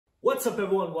What's up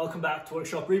everyone, welcome back to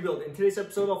Workshop Rebuild. In today's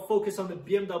episode, I'll focus on the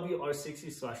BMW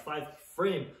R60/5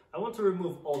 frame. I want to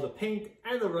remove all the paint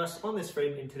and the rust on this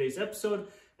frame in today's episode.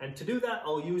 And to do that,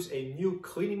 I'll use a new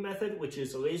cleaning method, which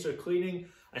is laser cleaning.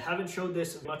 I haven't showed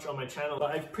this much on my channel,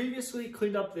 but I've previously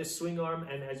cleaned up this swing arm,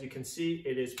 and as you can see,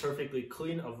 it is perfectly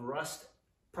clean of rust,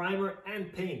 primer,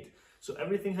 and paint. So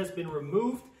everything has been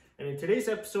removed. And in today's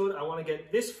episode, I want to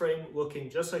get this frame looking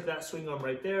just like that swing arm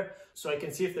right there, so I can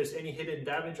see if there's any hidden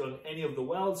damage on any of the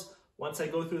welds. Once I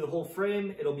go through the whole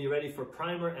frame, it'll be ready for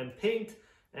primer and paint,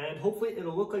 and hopefully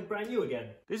it'll look like brand new again.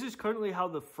 This is currently how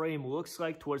the frame looks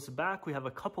like. Towards the back, we have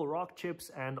a couple rock chips,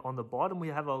 and on the bottom, we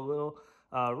have a little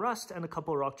rust and a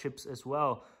couple rock chips as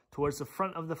well. Towards the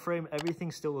front of the frame,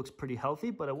 everything still looks pretty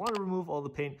healthy, but I want to remove all the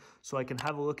paint so I can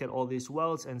have a look at all these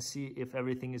welds and see if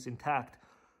everything is intact.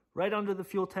 Right under the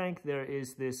fuel tank, there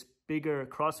is this bigger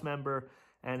cross member,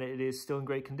 and it is still in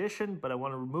great condition, but I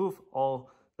want to remove all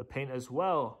the paint as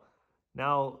well.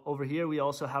 Now, over here, we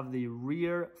also have the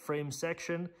rear frame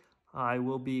section. I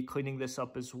will be cleaning this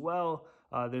up as well.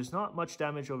 There's not much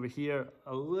damage over here,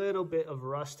 a little bit of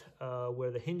rust where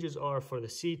the hinges are for the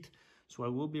seat. So I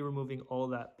will be removing all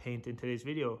that paint in today's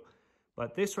video.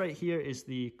 But this right here is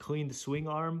the cleaned swing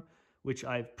arm, which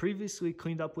I've previously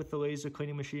cleaned up with the laser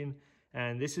cleaning machine.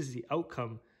 And this is the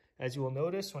outcome. As you will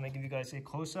notice when I give you guys a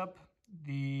close-up,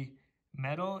 the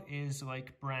metal is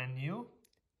like brand new.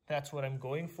 That's what I'm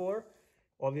going for.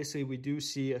 Obviously, we do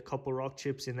see a couple rock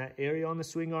chips in that area on the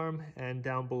swing arm and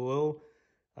down below.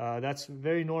 That's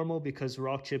very normal because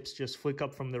rock chips just flick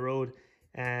up from the road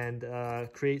and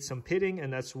create some pitting,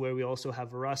 and that's where we also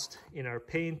have rust in our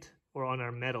paint or on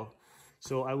our metal.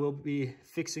 So I will be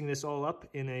fixing this all up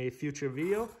in a future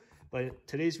video, but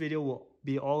today's video will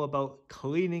be all about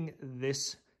cleaning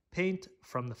this paint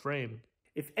from the frame.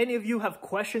 If any of you have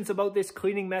questions about this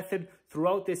cleaning method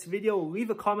throughout this video, leave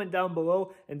a comment down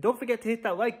below, and don't forget to hit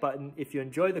that like button if you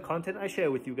enjoy the content I share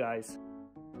with you guys.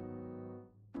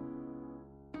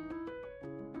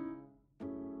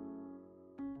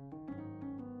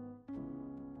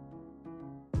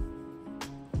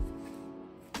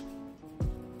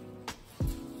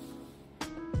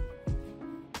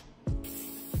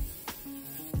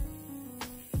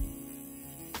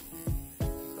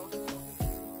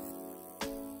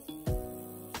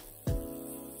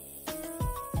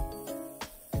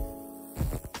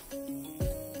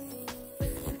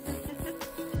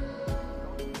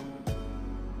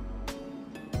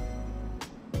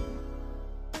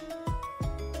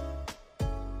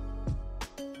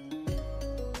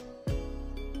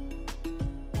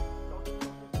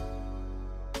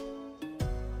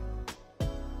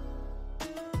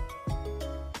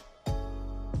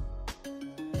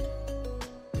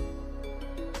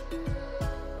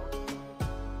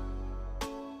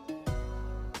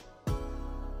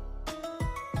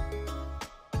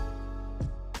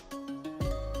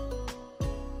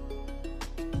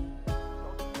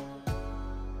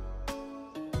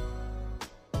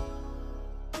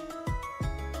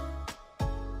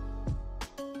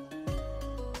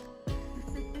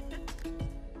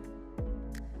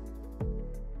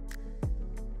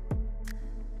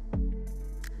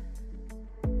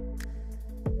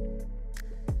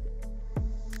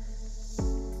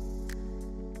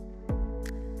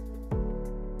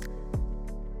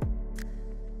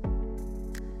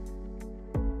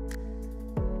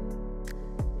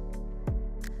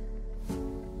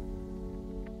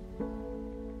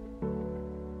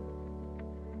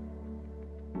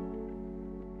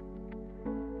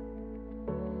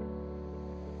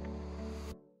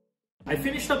 I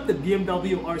finished up the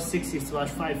BMW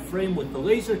R60/5 frame with the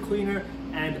laser cleaner,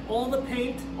 and all the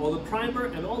paint, all the primer,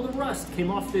 and all the rust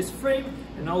came off this frame,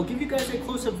 and I'll give you guys a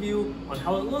close-up view on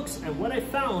how it looks and what I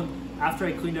found after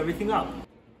I cleaned everything up.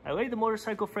 I laid the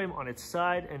motorcycle frame on its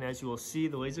side, and as you will see,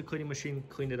 the laser cleaning machine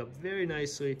cleaned it up very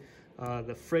nicely.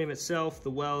 The frame itself,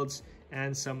 the welds,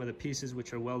 and some of the pieces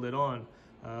which are welded on.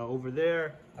 Over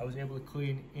there, I was able to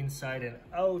clean inside and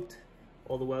out.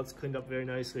 All the welds cleaned up very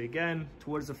nicely again.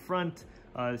 Towards the front,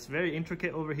 it's very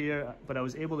intricate over here, but I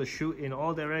was able to shoot in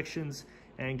all directions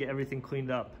and get everything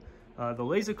cleaned up. The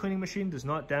laser cleaning machine does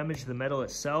not damage the metal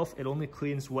itself. It only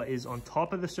cleans what is on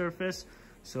top of the surface.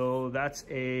 So that's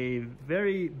a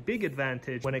very big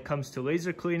advantage when it comes to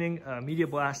laser cleaning. Media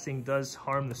blasting does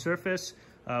harm the surface.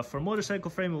 For a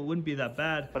motorcycle frame, it wouldn't be that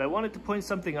bad, but I wanted to point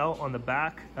something out on the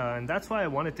back, and that's why I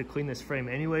wanted to clean this frame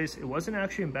anyways. It wasn't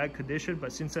actually in bad condition,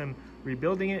 but since I'm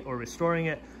rebuilding it or restoring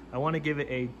it, I want to give it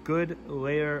a good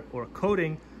layer or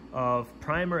coating of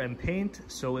primer and paint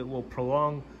so it will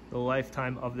prolong the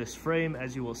lifetime of this frame.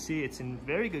 As you will see, it's in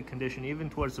very good condition, even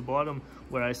towards the bottom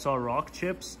where I saw rock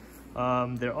chips.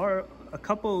 There are a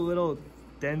couple little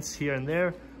dents here and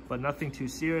there, but nothing too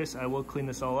serious. I will clean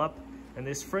this all up, and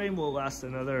this frame will last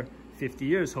another 50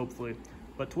 years, hopefully.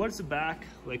 But towards the back,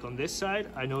 like on this side,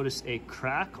 I noticed a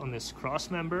crack on this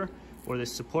cross member or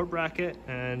this support bracket,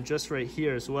 and just right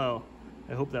here as well.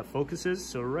 I hope that focuses.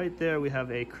 So right there we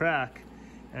have a crack,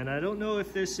 and I don't know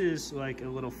if this is like a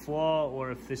little flaw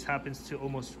or if this happens to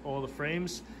almost all the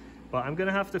frames, but I'm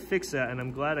gonna have to fix that, and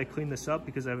I'm glad I cleaned this up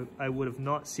because I would have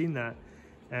not seen that.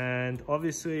 And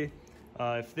obviously,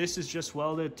 if this is just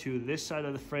welded to this side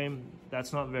of the frame,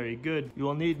 that's not very good. You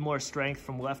will need more strength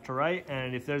from left to right,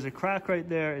 and if there's a crack right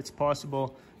there, it's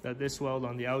possible that this weld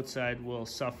on the outside will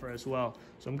suffer as well.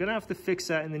 So I'm gonna have to fix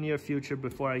that in the near future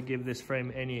before I give this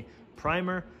frame any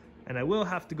primer, and I will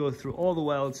have to go through all the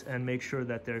welds and make sure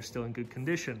that they're still in good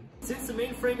condition. Since the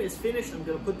main frame is finished, I'm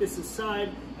gonna put this aside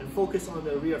and focus on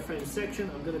the rear frame section.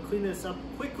 I'm gonna clean this up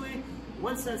quickly.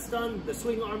 Once that's done, the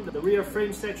swing arm, the rear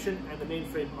frame section, and the main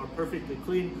frame are perfectly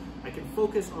clean. I can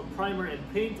focus on primer and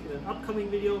paint in an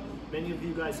upcoming video. Many of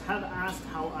you guys have asked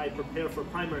how I prepare for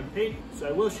primer and paint, so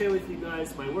I will share with you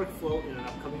guys my workflow in an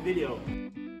upcoming video.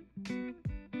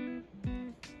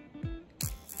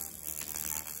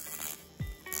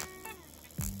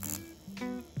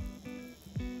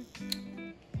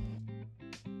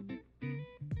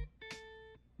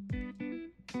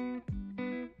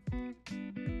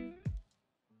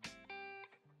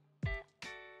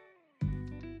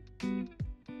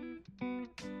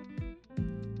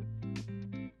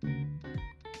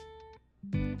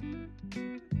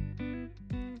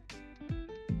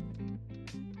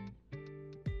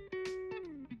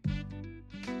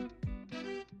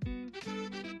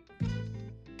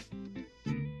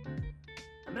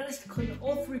 I managed to clean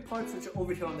all three parts which are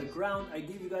over here on the ground. I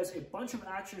gave you guys a bunch of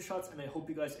action shots, and I hope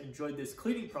you guys enjoyed this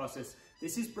cleaning process.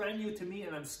 This is brand new to me,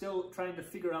 and I'm still trying to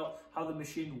figure out how the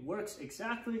machine works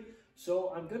exactly.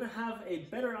 So I'm gonna have a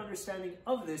better understanding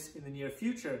of this in the near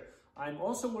future. I'm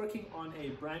also working on a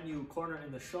brand new corner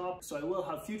in the shop, so I will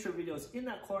have future videos in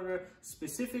that corner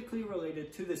specifically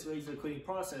related to this laser cleaning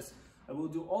process. I will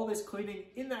do all this cleaning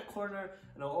in that corner,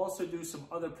 and I'll also do some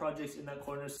other projects in that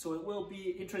corner. So it will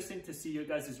be interesting to see your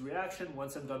guys' reaction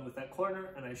once I'm done with that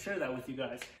corner and I share that with you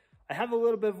guys. I have a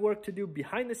little bit of work to do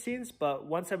behind the scenes, but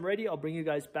once I'm ready, I'll bring you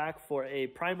guys back for a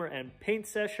primer and paint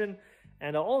session.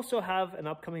 And I'll also have an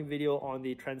upcoming video on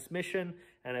the transmission,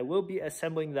 and I will be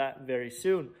assembling that very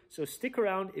soon. So stick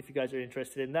around if you guys are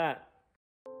interested in that.